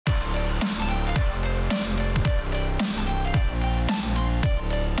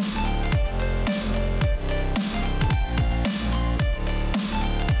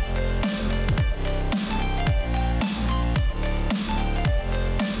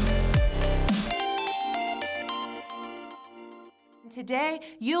today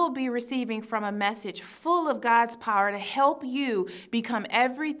you'll be receiving from a message full of God's power to help you become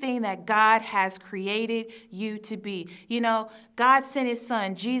everything that God has created you to be. You know, God sent his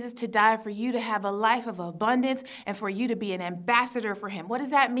son, Jesus, to die for you to have a life of abundance and for you to be an ambassador for him. What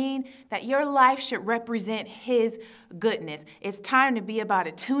does that mean? That your life should represent his goodness. It's time to be about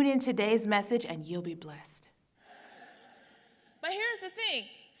it. Tune in today's message and you'll be blessed. But here's the thing.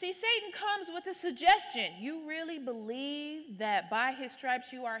 See, Satan comes with a suggestion. You really believe that by his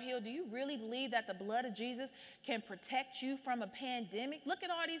stripes you are healed? Do you really believe that the blood of Jesus can protect you from a pandemic? Look at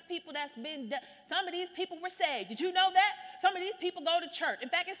all these people that's been done. Some of these people were saved. Did you know that? Some of these people go to church. In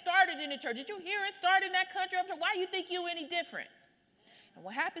fact, it started in the church. Did you hear it started in that country over there? Why do you think you any different? And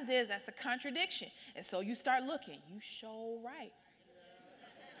what happens is that's a contradiction. And so you start looking. You sure right.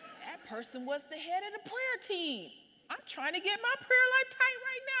 That person was the head of the prayer team. I'm trying to get my prayer life tight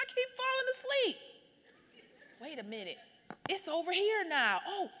right now. I keep falling asleep. Wait a minute. It's over here now.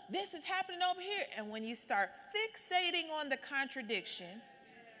 Oh, this is happening over here. And when you start fixating on the contradiction,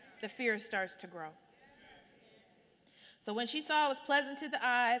 the fear starts to grow. So when she saw it was pleasant to the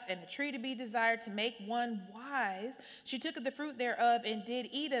eyes and a tree to be desired to make one wise, she took of the fruit thereof and did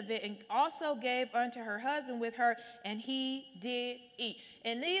eat of it, and also gave unto her husband with her, and he did eat.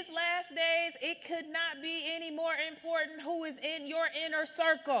 In these last days, it could not be any more important who is in your inner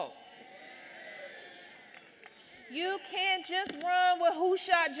circle. You can't just run with who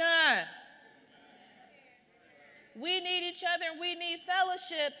shot John. We need each other and we need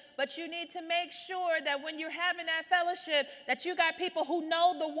fellowship, but you need to make sure that when you're having that fellowship, that you got people who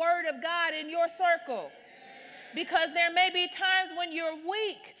know the word of God in your circle. Because there may be times when you're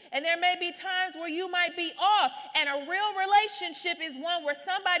weak, and there may be times where you might be off, and a real relationship is one where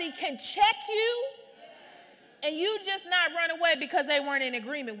somebody can check you, and you just not run away because they weren't in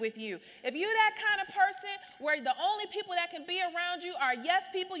agreement with you. If you're that kind of person where the only people that can be around you are yes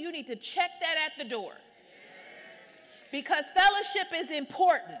people, you need to check that at the door. Because fellowship is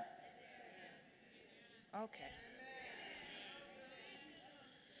important. Okay.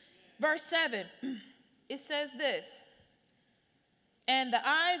 Verse 7, it says this, and the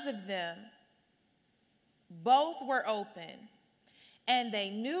eyes of them both were open, and they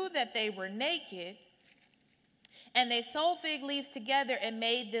knew that they were naked, and they sewed fig leaves together and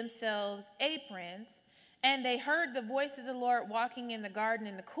made themselves aprons, and they heard the voice of the Lord walking in the garden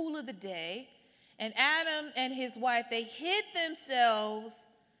in the cool of the day. And Adam and his wife, they hid themselves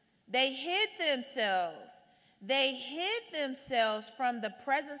from the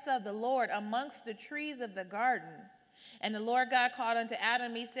presence of the Lord amongst the trees of the garden. And the Lord God called unto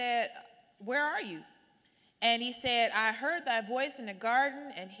Adam, he said, where are you? And he said, I heard thy voice in the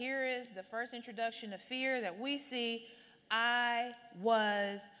garden. And here is the first introduction of fear that we see. I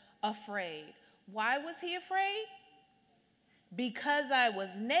was afraid. Why was he afraid? Because I was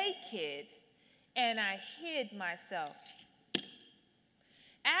naked and I hid myself.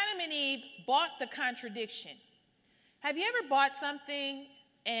 Adam and Eve bought the contradiction. Have you ever bought something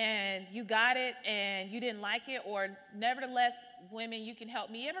and you got it and you didn't like it? Or nevertheless, women, you can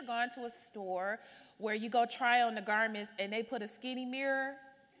help me. You ever gone to a store where you go try on the garments and they put a skinny mirror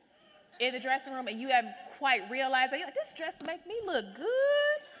in the dressing room and you haven't quite realized, like, this dress make me look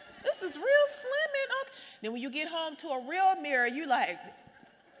good. This is real slim and okay. Then when you get home to a real mirror, you like,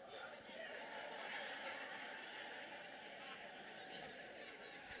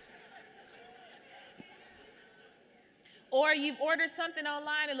 or you've ordered something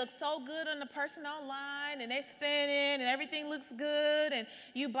online, it looks so good on the person online, and they spin it, and everything looks good, and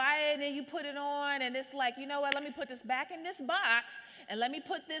you buy it, and then you put it on, and it's like, you know what, let me put this back in this box, and let me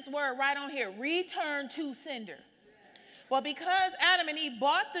put this word right on here, return to sender. Well, because Adam and Eve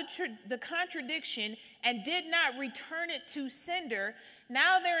bought the contradiction and did not return it to sender,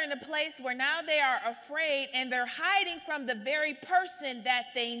 now they're in a place where now they are afraid, and they're hiding from the very person that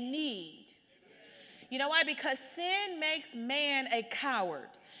they need. You know why? Because sin makes man a coward.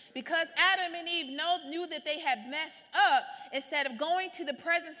 Because Adam and Eve knew that they had messed up, instead of going to the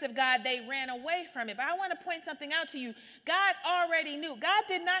presence of God, they ran away from it. But I want to point something out to you. God already knew. God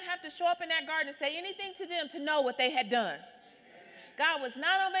did not have to show up in that garden and say anything to them to know what they had done. God was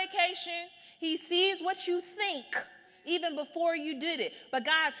not on vacation. He sees what you think even before you did it. But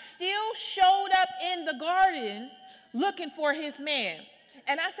God still showed up in the garden looking for his man.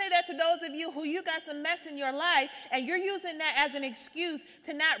 And I say that to those of you who you got some mess in your life and you're using that as an excuse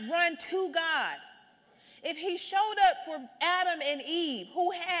to not run to God. If he showed up for Adam and Eve who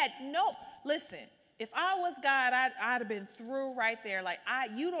had listen, if I was God, I'd have been through right there. Like,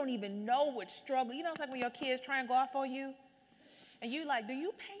 you don't even know what struggle. You know, it's like when your kids try and go off on you and you like, do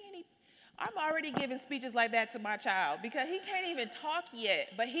you pay any? I'm already giving speeches like that to my child because he can't even talk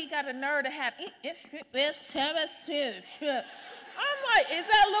yet, but he got a nerve to have. I'm like, is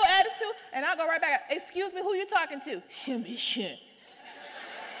that a little attitude? And I'll go right back. Excuse me, who you talking to? You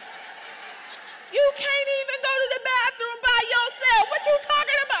can't even go to the bathroom by yourself. What you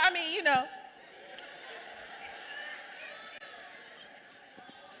talking about? I mean,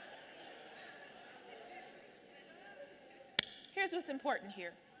 Here's what's important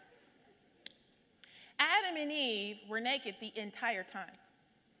here. Adam and Eve were naked the entire time,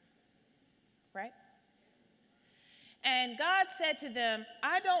 right? And God said to them,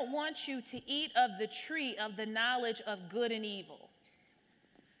 I don't want you to eat of the tree of the knowledge of good and evil.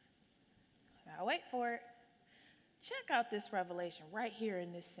 Now wait for it. Check out this revelation right here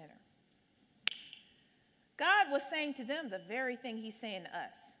in this center. God was saying to them the very thing he's saying to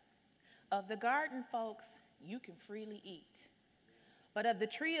us. Of the garden, folks, you can freely eat. But of the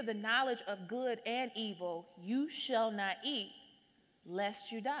tree of the knowledge of good and evil, you shall not eat,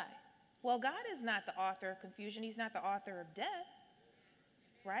 lest you die. Well, God is not the author of confusion. He's not the author of death,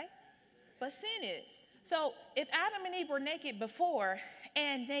 right? But sin is. So if Adam and Eve were naked before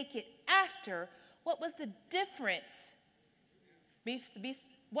and naked after, what was the difference?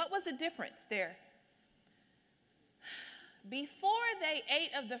 What was the difference there? Before they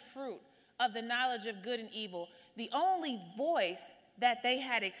ate of the fruit of the knowledge of good and evil, the only voice that they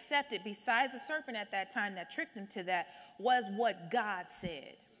had accepted besides the serpent at that time that tricked them to that was what God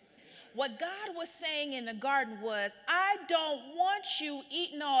said. What God was saying in the garden was, I don't want you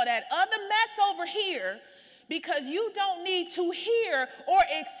eating all that other mess over here because you don't need to hear or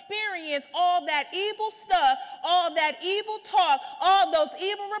experience all that evil stuff, all that evil talk, all those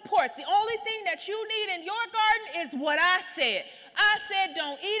evil reports. The only thing that you need in your garden is what I said. I said,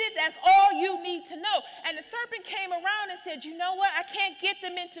 don't eat it. That's all you need to know. And the serpent came around and said, you know what? I can't get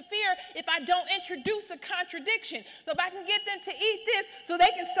them into fear if I don't introduce a contradiction. So if I can get them to eat this so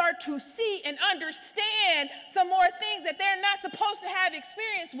they can start to see and understand some more things that they're not supposed to have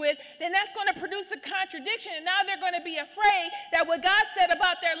experience with, then that's going to produce a contradiction. And now they're going to be afraid that what God said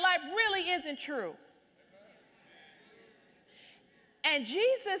about their life really isn't true. And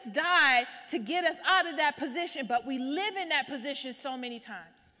Jesus died to get us out of that position, but we live in that position so many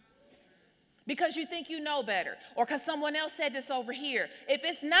times. Because you think you know better, or because someone else said this over here. If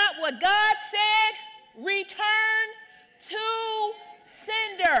it's not what God said, return to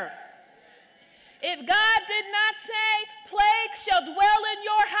sender. If God did not say, plague shall dwell in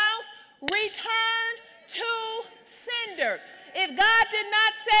your house, return to sender. If God did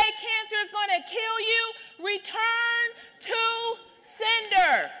not say cancer is going to kill you, return to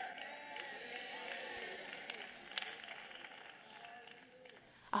sender.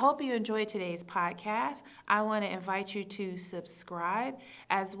 I hope you enjoyed today's podcast. I want to invite you to subscribe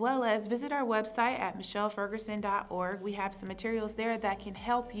as well as visit our website at michelleferguson.org. We have some materials there that can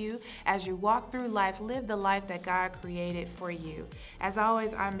help you as you walk through life, live the life that God created for you. As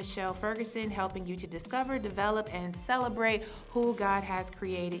always, I'm Michelle Ferguson, helping you to discover, develop, and celebrate who God has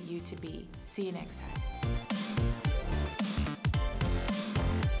created you to be. See you next time.